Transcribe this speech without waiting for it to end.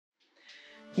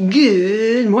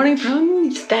Good morning from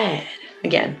Ystad.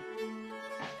 Again.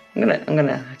 I'm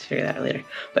gonna have to figure that out later.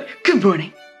 But good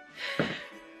morning.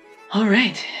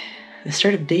 Alright. The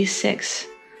start of day 6.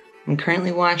 I'm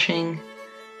currently watching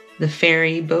the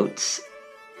ferry boats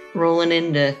rolling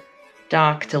into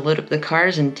dock to load up the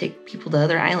cars and take people to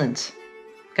other islands.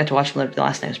 Got to watch them load up the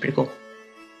last night. It was pretty cool.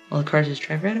 All the cars just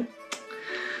drive right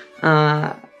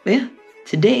up. Yeah.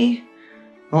 Today,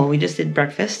 well, we just did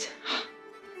breakfast.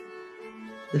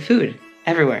 The food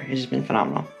everywhere has just been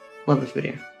phenomenal. Love the food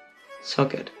here. So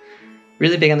good.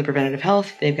 Really big on the preventative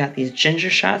health. They've got these ginger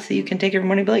shots that you can take every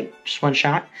morning, but like just one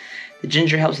shot. The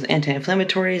ginger helps with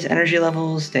anti-inflammatories, energy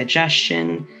levels,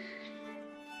 digestion,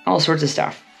 all sorts of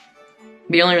stuff.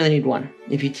 But you only really need one.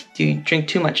 If you drink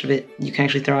too much of it, you can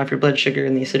actually throw off your blood sugar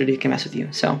and the acidity can mess with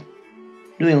you. So,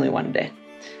 really only one a day.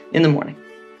 In the morning.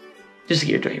 Just to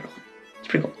get your joy rolling. It's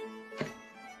pretty cool.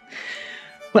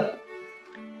 Well,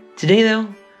 today though,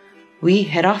 we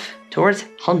head off towards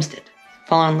Halmstad.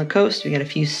 Following the coast, we got a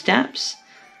few stops.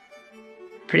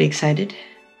 Pretty excited.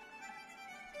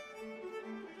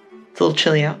 It's a little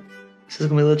chilly out. This is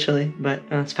gonna be a little chilly, but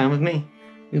it's fine with me.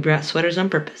 We brought sweaters on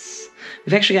purpose.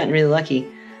 We've actually gotten really lucky.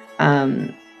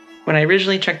 When I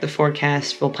originally checked the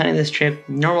forecast, while planning this trip,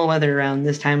 normal weather around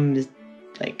this time is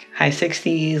like high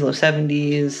 60s, low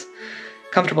 70s,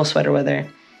 comfortable sweater weather.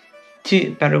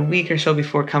 About a week or so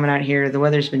before coming out here, the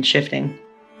weather's been shifting.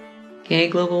 Okay,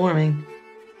 global warming.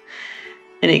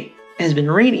 And it has been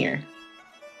rainier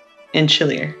and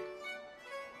chillier.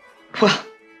 Well,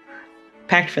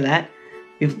 packed for that,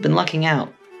 we've been lucking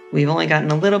out. We've only gotten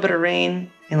a little bit of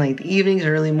rain in like the evenings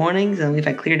or early mornings, and we've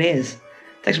had clear days.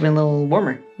 It's actually been a little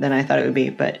warmer than I thought it would be,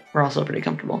 but we're also pretty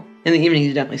comfortable. In the evenings,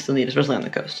 you definitely still need it, especially on the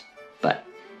coast. But,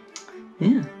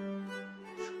 yeah.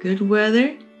 It's good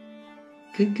weather.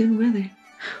 Good weather.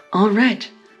 All right,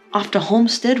 off to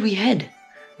Halmstad we head,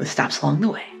 with stops along the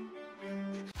way.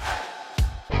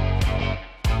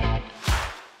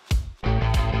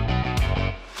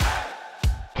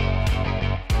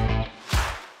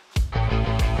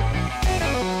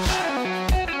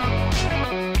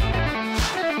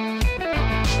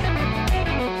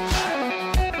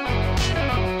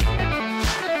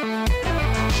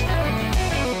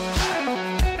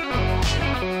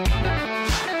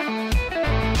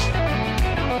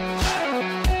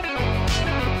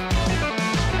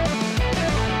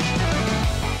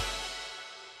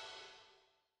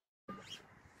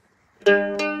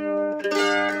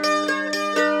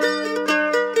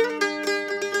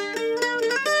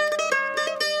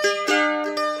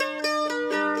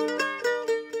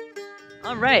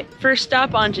 Alright, first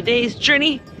stop on today's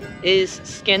journey is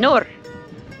Skanör.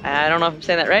 I don't know if I'm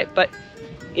saying that right, but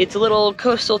it's a little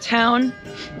coastal town.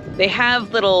 They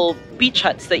have little beach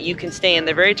huts that you can stay in.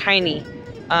 They're very tiny.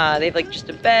 They have like just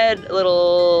a bed, a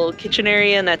little kitchen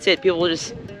area, and that's it. People will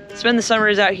just spend the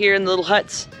summers out here in the little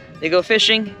huts. They go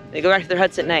fishing, they go back to their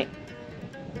huts at night.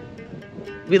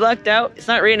 We lucked out. It's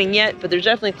not raining yet, but there's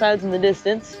definitely clouds in the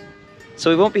distance,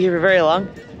 so we won't be here for very long.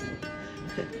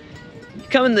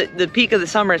 Come in the peak of the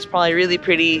summer, it's probably really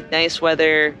pretty, nice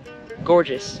weather,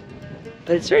 gorgeous.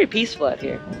 But it's very peaceful out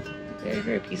here. Very,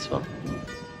 very peaceful.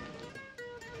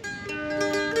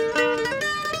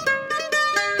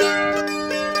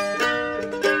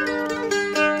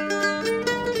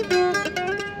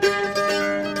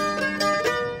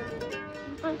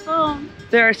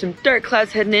 There are some dark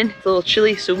clouds heading in. It's a little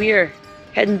chilly, so we are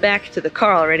heading back to the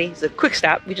car already. It's a quick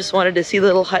stop. We just wanted to see the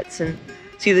little huts and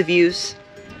see the views.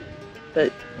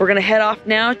 But we're gonna head off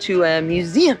now to a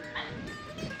museum.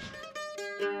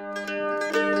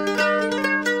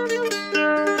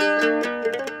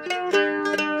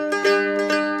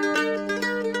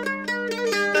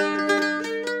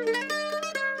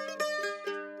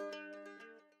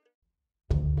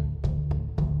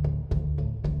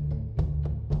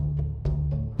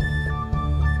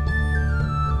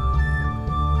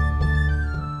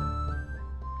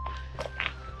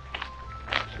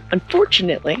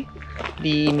 Unfortunately,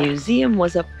 the museum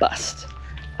was a bust.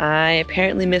 I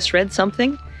apparently misread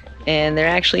something, and they're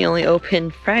actually only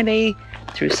open Friday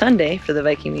through Sunday for the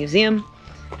Viking Museum.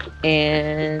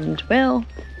 And, well,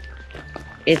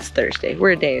 it's Thursday.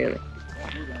 We're a day early.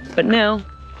 But now,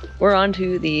 we're on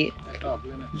to the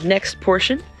next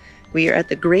portion. We are at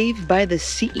the Grave by the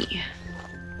Sea.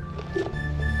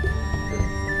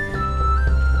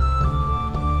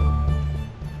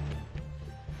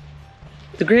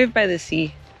 The Grave by the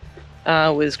Sea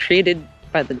was created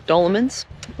by the Dolomans,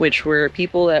 which were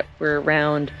people that were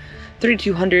around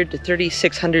 3200 to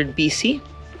 3600 BC.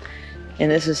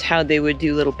 And this is how they would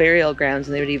do little burial grounds,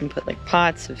 and they would even put like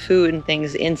pots of food and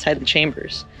things inside the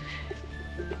chambers.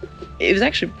 it was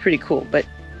actually pretty cool, but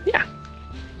yeah.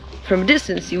 From a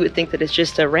distance, you would think that it's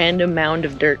just a random mound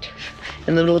of dirt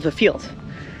in the middle of a field.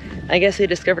 I guess they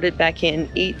discovered it back in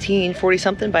 1840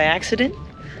 something by accident,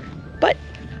 but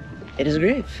it is a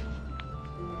grave.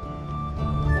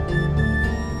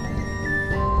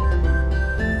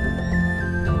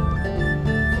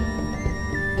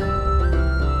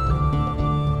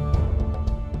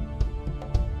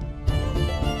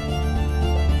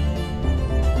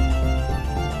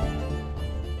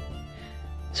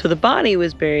 So the body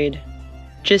was buried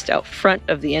just out front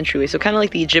of the entryway. So kind of like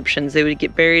the Egyptians, they would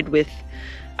get buried with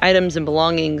items and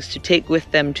belongings to take with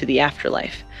them to the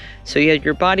afterlife. So you had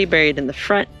your body buried in the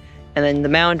front, and then the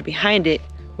mound behind it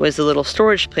was a little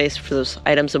storage place for those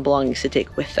items and belongings to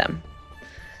take with them.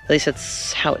 At least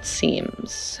that's how it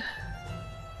seems.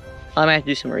 I might have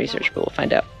to do some more research, but we'll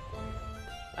find out.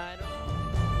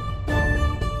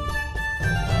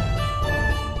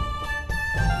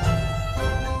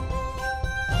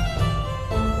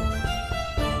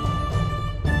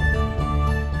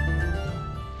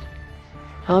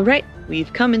 All right,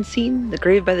 we've come and seen the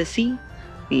grave by the sea.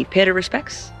 We paid our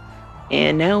respects,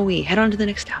 and now we head on to the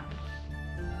next stop.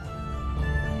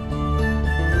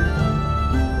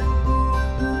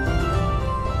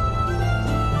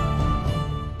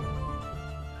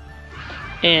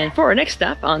 And for our next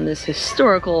stop on this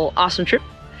historical awesome trip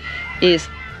is,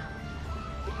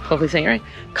 hopefully saying it right,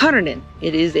 Kärnan.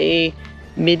 It is a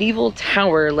medieval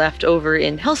tower left over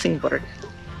in Helsingborg.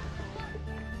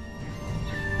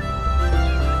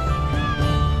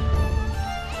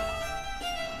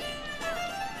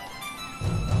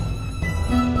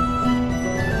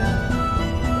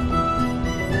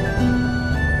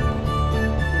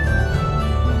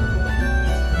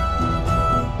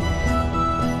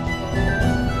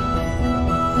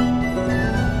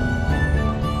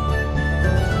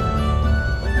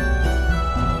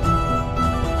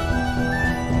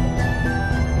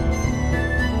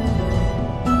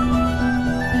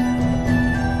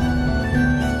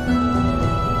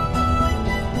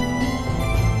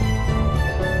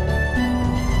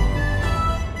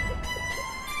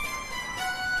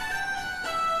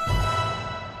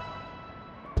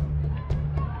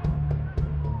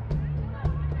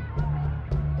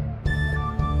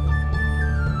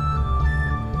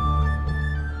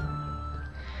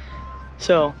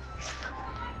 So,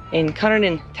 in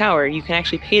Kärnan Tower, you can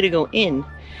actually pay to go in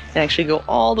and actually go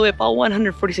all the way up, all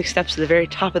 146 steps to the very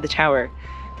top of the tower.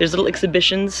 There's little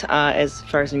exhibitions as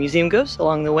far as the museum goes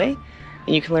along the way,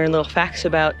 and you can learn little facts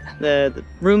about the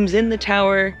rooms in the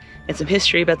tower and some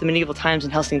history about the medieval times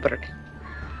in Helsingborg.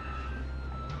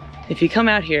 If you come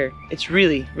out here, it's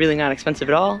really, really not expensive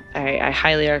at all. I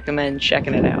highly recommend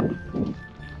checking it out.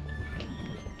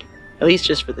 At least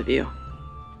just for the view.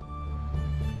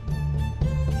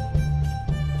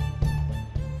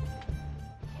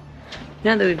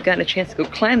 Now that we've gotten a chance to go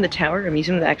climb the tower, a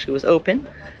museum that actually was open,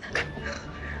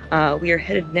 we are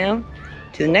headed now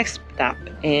to the next stop,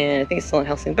 and I think it's still in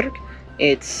Helsingborg.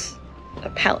 It's a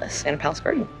palace and a palace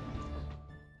garden.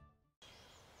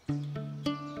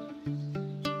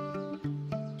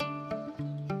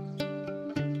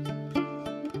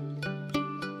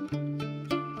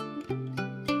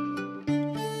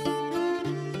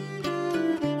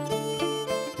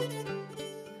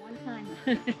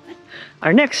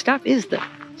 Our next stop is the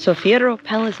Sofiero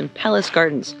Palace and Palace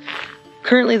Gardens.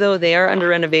 Currently though, they are under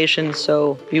renovation,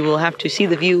 so we will have to see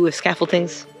the view with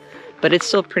scaffoldings, but it's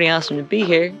still pretty awesome to be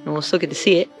here, and we'll still get to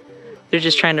see it. They're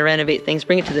just trying to renovate things,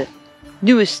 bring it to the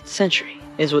newest century,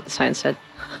 is what the sign said.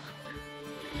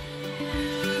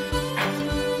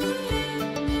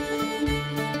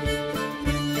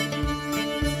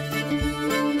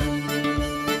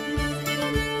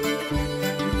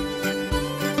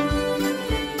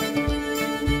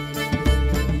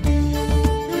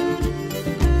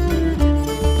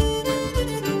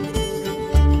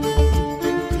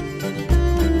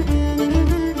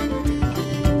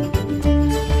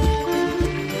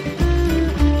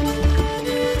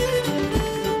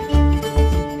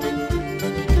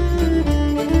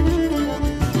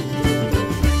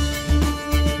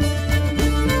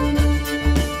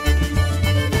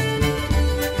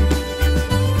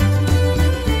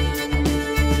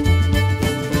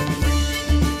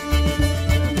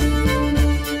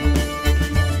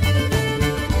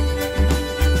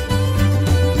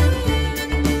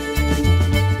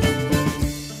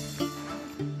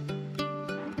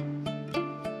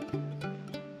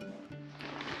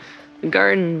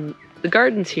 The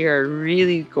gardens here are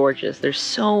really gorgeous. There's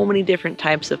so many different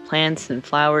types of plants and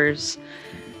flowers.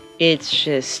 It's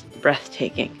just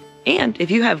breathtaking. And if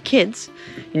you have kids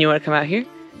and you want to come out here,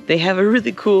 they have a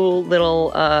really cool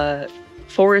little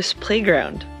forest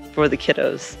playground for the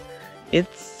kiddos.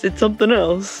 It's something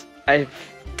else. I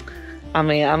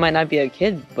mean, I might not be a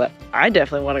kid, but I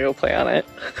definitely want to go play on it.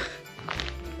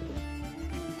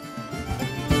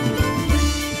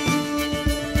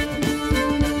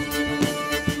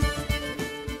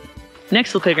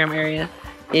 Next little playground area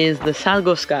is the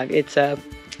Salgoskag. It's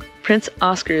Prince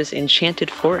Oscar's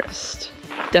Enchanted Forest.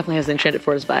 Definitely has the Enchanted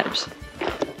Forest vibes.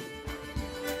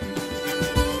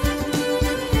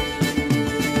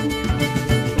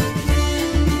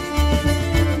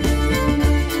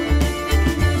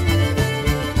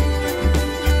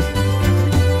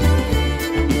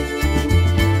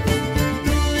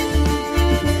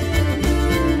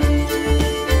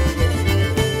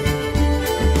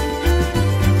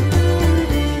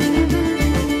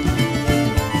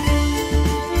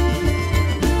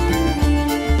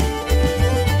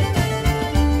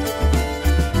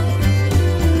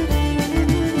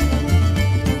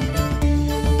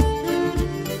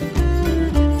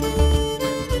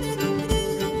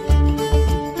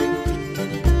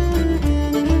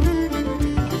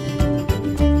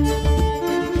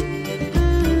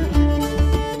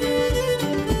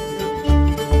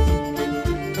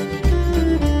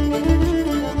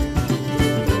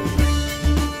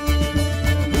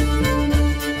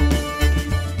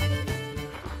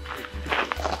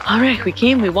 Alright, we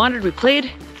came, we wandered, we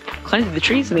played, climbed through the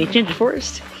trees in the Enchanted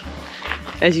Forest.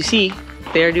 As you see,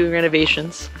 they are doing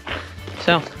renovations.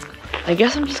 So, I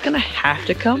guess I'm just gonna have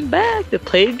to come back to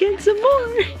play again some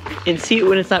more and see it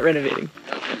when it's not renovating.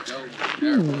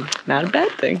 Not a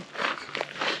bad thing.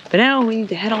 But now we need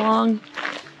to head along.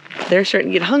 They're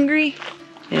starting to get hungry,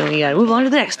 and we gotta move on to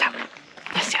the next tower.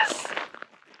 Yes, yes.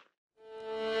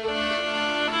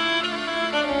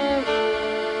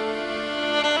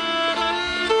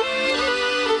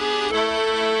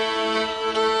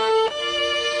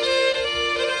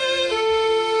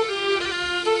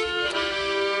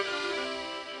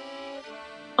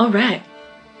 Alright,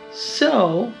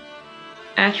 so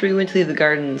after we went to leave the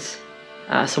gardens,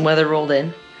 some weather rolled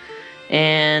in,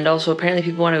 and also apparently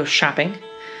people want to go shopping,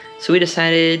 so we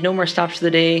decided no more stops for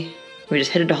the day. We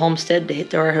just headed to Halmstad to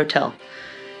hit to our hotel.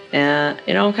 You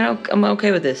know, I'm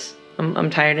okay with this. I'm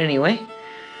tired anyway.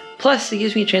 Plus, it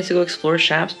gives me a chance to go explore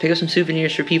shops, pick up some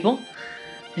souvenirs for people,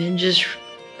 and just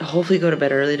hopefully go to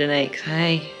bed early tonight, because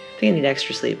I think I need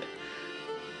extra sleep.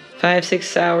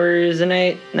 5-6 hours a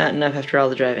night, not enough after all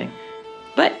the driving.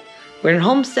 But we're in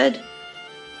Halmstad.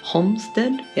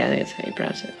 Halmstad? Yeah, I think that's how you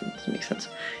pronounce it. It doesn't make sense.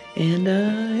 And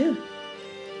yeah,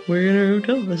 we're in our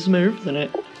hotel. This is my room for the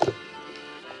night.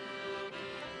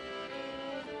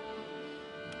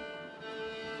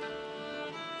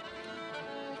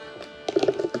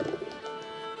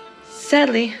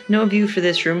 Sadly, no view for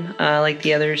this room like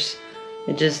the others.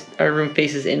 It just, our room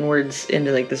faces inwards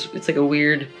into like this, it's like a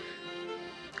weird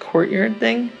courtyard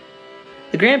thing.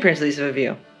 The grandparents at least have a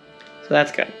view, so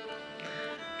that's good.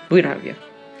 We don't have a view.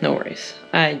 No worries.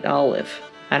 I'll live.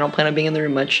 I don't plan on being in the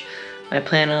room much. I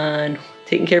plan on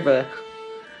taking care of a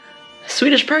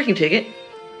Swedish parking ticket.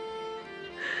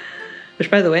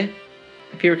 Which, by the way,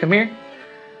 if you ever come here,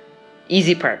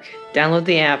 Easy Park. Download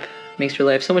the app. Makes your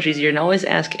life so much easier. And always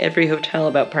ask every hotel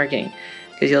about parking,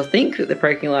 because you'll think that the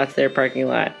parking lot's their parking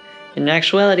lot. In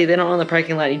actuality, they don't own the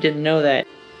parking lot. You didn't know that.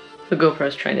 The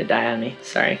GoPro's trying to die on me.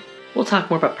 Sorry. We'll talk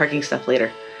more about parking stuff later.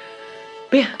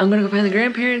 But yeah, I'm gonna go find the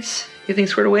grandparents, get things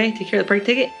squared away, take care of the park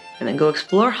ticket, and then go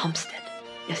explore Halmstad.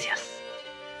 Yes, yes.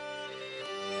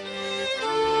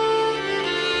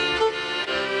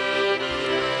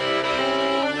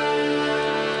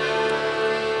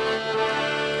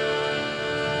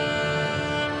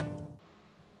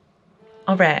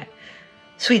 Alright.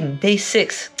 Sweden, day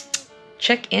 6.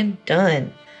 Check and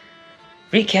done.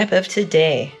 Recap of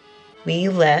today. We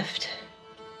left.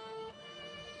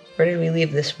 Where did we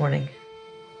leave this morning?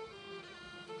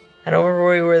 I don't remember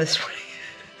where we were this morning.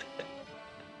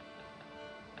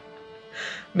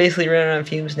 Basically running on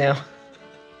fumes now.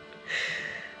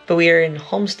 But we are in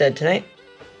Halmstad tonight.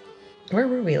 Where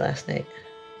were we last night?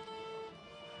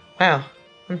 Wow,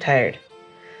 I'm tired.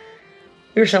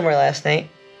 We were somewhere last night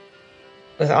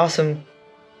with awesome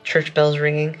church bells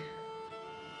ringing.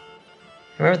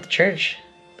 I remember the church,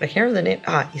 but I can't remember the name.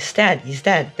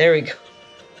 Ystad. There we go.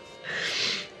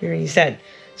 We're in Ystad.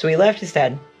 So we left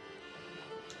Ystad,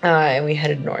 and we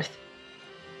headed north,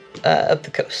 up the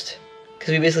coast.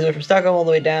 Because we basically went from Stockholm all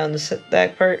the way down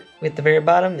that part, at the very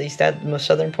bottom, the Ystad, the most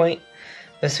southern point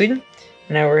of Sweden.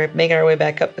 And now we're making our way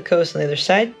back up the coast on the other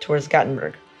side, towards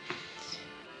Gothenburg.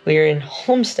 We are in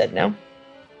Halmstad now.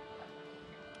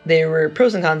 There were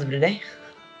pros and cons of today.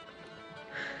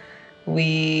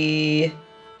 We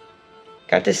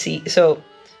got to see, so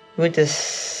we went to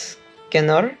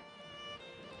Skanör.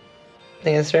 I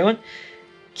think that's the right one.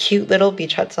 Cute little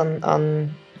beach huts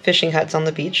on fishing huts on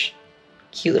the beach.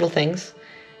 Cute little things.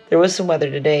 There was some weather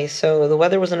today, so the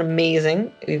weather wasn't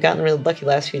amazing. We've gotten really lucky the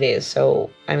last few days, so,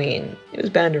 I mean, it was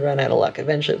bound to run out of luck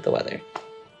eventually with the weather.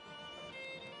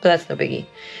 But that's no biggie.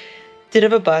 Did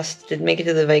have a bus, did make it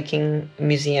to the Viking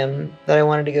Museum that I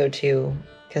wanted to go to,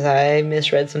 because I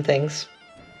misread some things.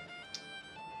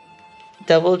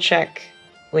 Double check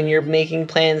when you're making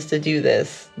plans to do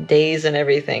this, days and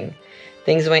everything.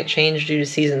 Things might change due to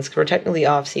seasons, because we're technically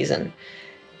off season.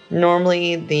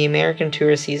 Normally, the American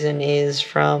tourist season is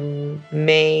from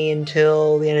May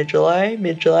until the end of July,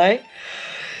 mid-July.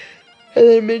 And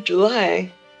then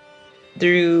mid-July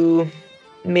through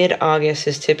mid-August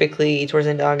is typically, towards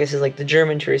the end of August, is like the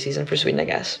German tourist season for Sweden, I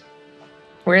guess.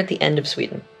 We're at the end of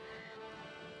Sweden.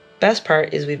 Best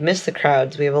part is we've missed the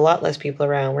crowds. We have a lot less people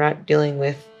around. We're not dealing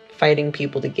with fighting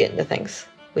people to get into things,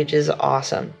 which is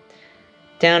awesome.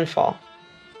 Downfall.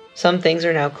 Some things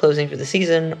are now closing for the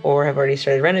season or have already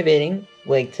started renovating,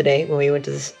 like today when we went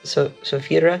to the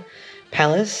Sofiero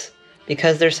Palace.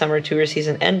 Because their summer tour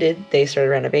season ended, they started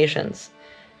renovations.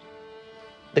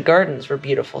 The gardens were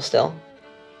beautiful still.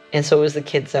 And so was the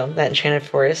kids' zone, that enchanted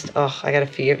forest. Oh, I gotta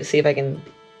see if I can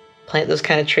plant those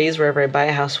kind of trees wherever I buy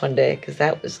a house one day, because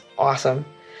that was awesome.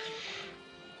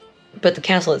 But the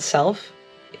castle itself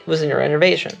was in a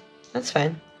renovation. That's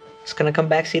fine. It's gonna come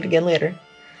back, see it again later.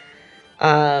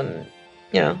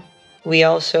 You know, we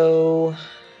saw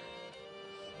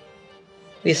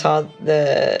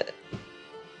the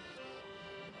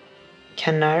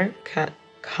Kärnan.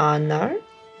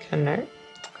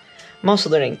 I'm also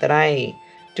learning that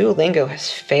Duolingo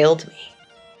has failed me.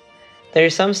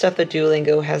 There's some stuff that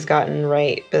Duolingo has gotten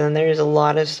right, but then there's a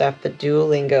lot of stuff that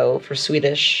Duolingo for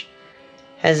Swedish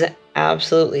has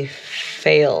absolutely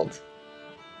failed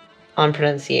on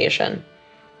pronunciation.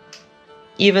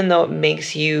 Even though it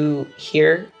makes you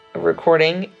hear a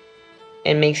recording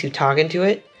and makes you talk into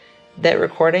it, that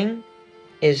recording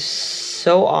is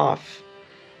so off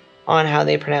on how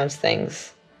they pronounce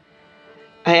things.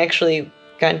 I actually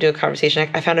got into a conversation.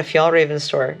 I found a Fjällräven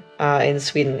store in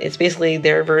Sweden. It's basically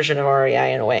their version of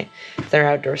REI in a way. It's their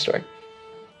outdoor store.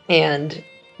 And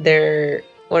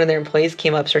one of their employees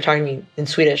came up, started talking to me in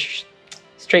Swedish,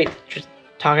 straight, just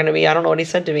talking to me. I don't know what he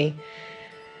said to me.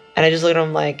 And I just looked at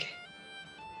him like,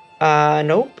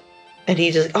 nope. And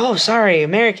he's just like, oh, sorry,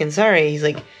 American, sorry. He's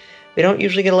like, we don't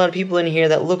usually get a lot of people in here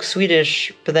that look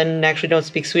Swedish, but then actually don't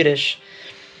speak Swedish.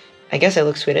 I guess I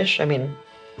look Swedish. I mean,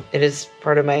 it is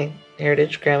part of my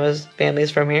heritage. Grandma's family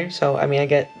is from here. So, I mean,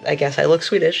 I guess I look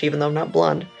Swedish, even though I'm not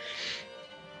blonde.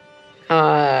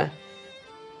 But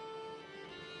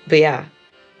yeah,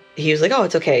 he was like, oh,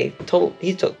 it's okay.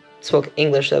 He spoke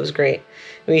English. So that was great.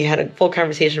 We had a full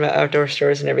conversation about outdoor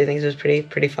stores and everything. So it was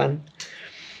pretty fun.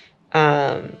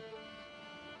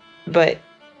 But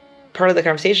part of the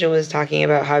conversation was talking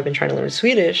about how I've been trying to learn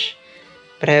Swedish,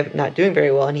 but I'm not doing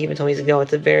very well. And he even told me, he's like, no,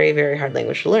 it's a very, very hard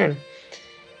language to learn.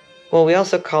 Well, we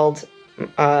also called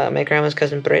my grandma's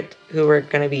cousin Britt, who we're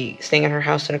going to be staying at her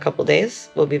house in a couple days.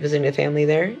 We'll be visiting the family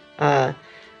there.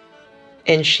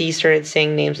 And she started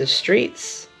saying names of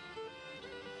streets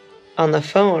on the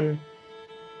phone.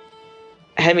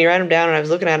 Had me write them down, and I was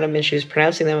looking at them, and she was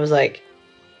pronouncing them. I was like,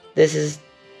 this is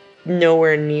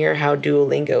nowhere near how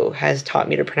Duolingo has taught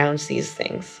me to pronounce these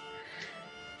things.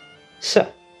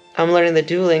 So, I'm learning that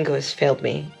Duolingo has failed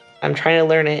me. I'm trying to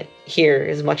learn it here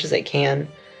as much as I can.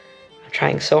 I'm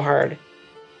trying so hard.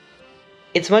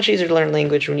 It's much easier to learn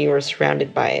language when you are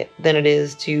surrounded by it than it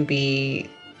is to be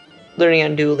learning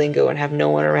on Duolingo and have no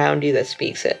one around you that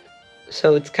speaks it.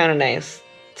 So it's kind of nice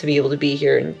to be able to be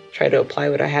here and try to apply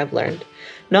what I have learned.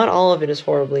 Not all of it is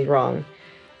horribly wrong,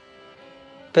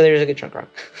 but there's a good chunk wrong.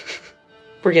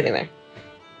 We're getting there.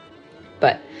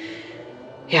 But,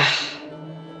 yeah.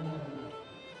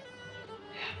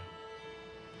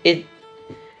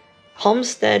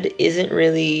 Halmstad isn't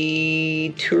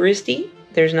really touristy.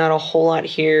 There's not a whole lot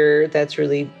here that's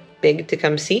really big to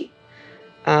come see.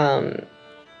 So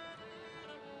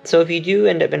if you do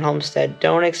end up in Halmstad,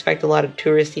 don't expect a lot of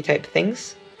touristy type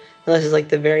things. Unless it's like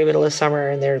the very middle of summer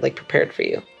and they're like prepared for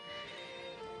you.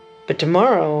 But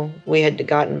tomorrow we head to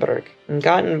Gothenburg. And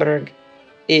Gothenburg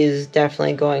is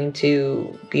definitely going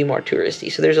to be more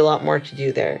touristy. So there's a lot more to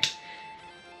do there.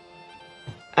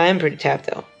 I'm pretty tapped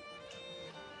though.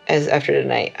 As after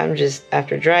tonight. I'm just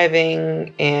after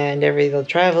driving and everything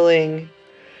traveling.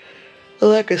 The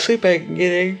lack of sleep I've been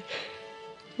getting.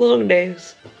 Long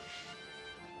days.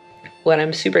 What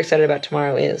I'm super excited about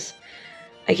tomorrow is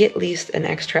I get at least an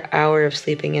extra hour of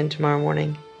sleeping in tomorrow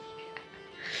morning.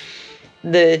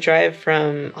 The drive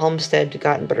from Halmstad to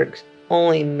Gothenburg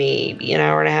only maybe an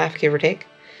hour and a half, give or take.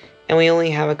 And we only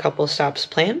have a couple stops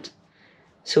planned.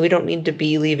 So we don't need to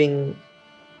be leaving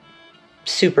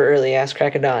super early ass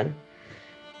crack of dawn.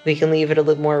 We can leave at a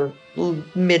little more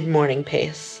mid-morning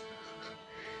pace.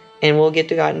 And we'll get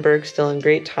to Gothenburg still in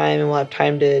great time, and we'll have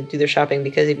time to do the shopping,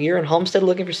 because if you're in Halmstad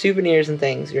looking for souvenirs and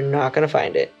things, you're not going to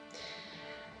find it.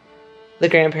 The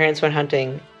grandparents went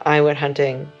hunting. I went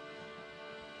hunting.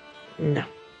 No.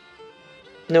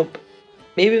 Nope.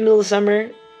 Maybe middle of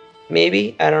summer.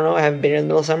 Maybe. I don't know. I haven't been here in the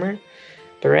middle of summer.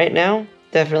 But right now,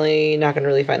 definitely not going to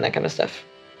really find that kind of stuff.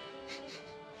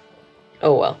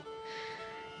 Oh well.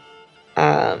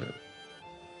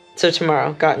 So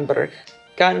tomorrow, Gothenburg.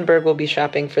 Gothenburg will be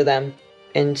shopping for them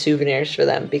and souvenirs for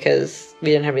them because we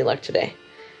didn't have any luck today.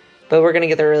 But we're going to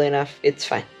get there early enough. It's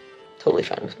fine. Totally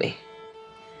fine with me.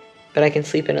 But I can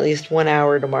sleep in at least 1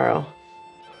 hour tomorrow.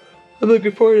 I'm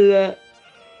looking forward to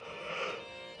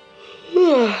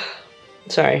that.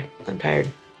 Sorry, I'm tired.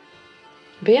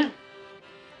 But yeah.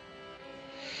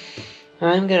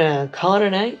 I'm going to call it a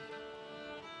night.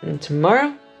 And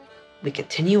tomorrow, we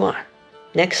continue on.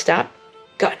 Next stop,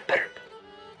 Gothenburg.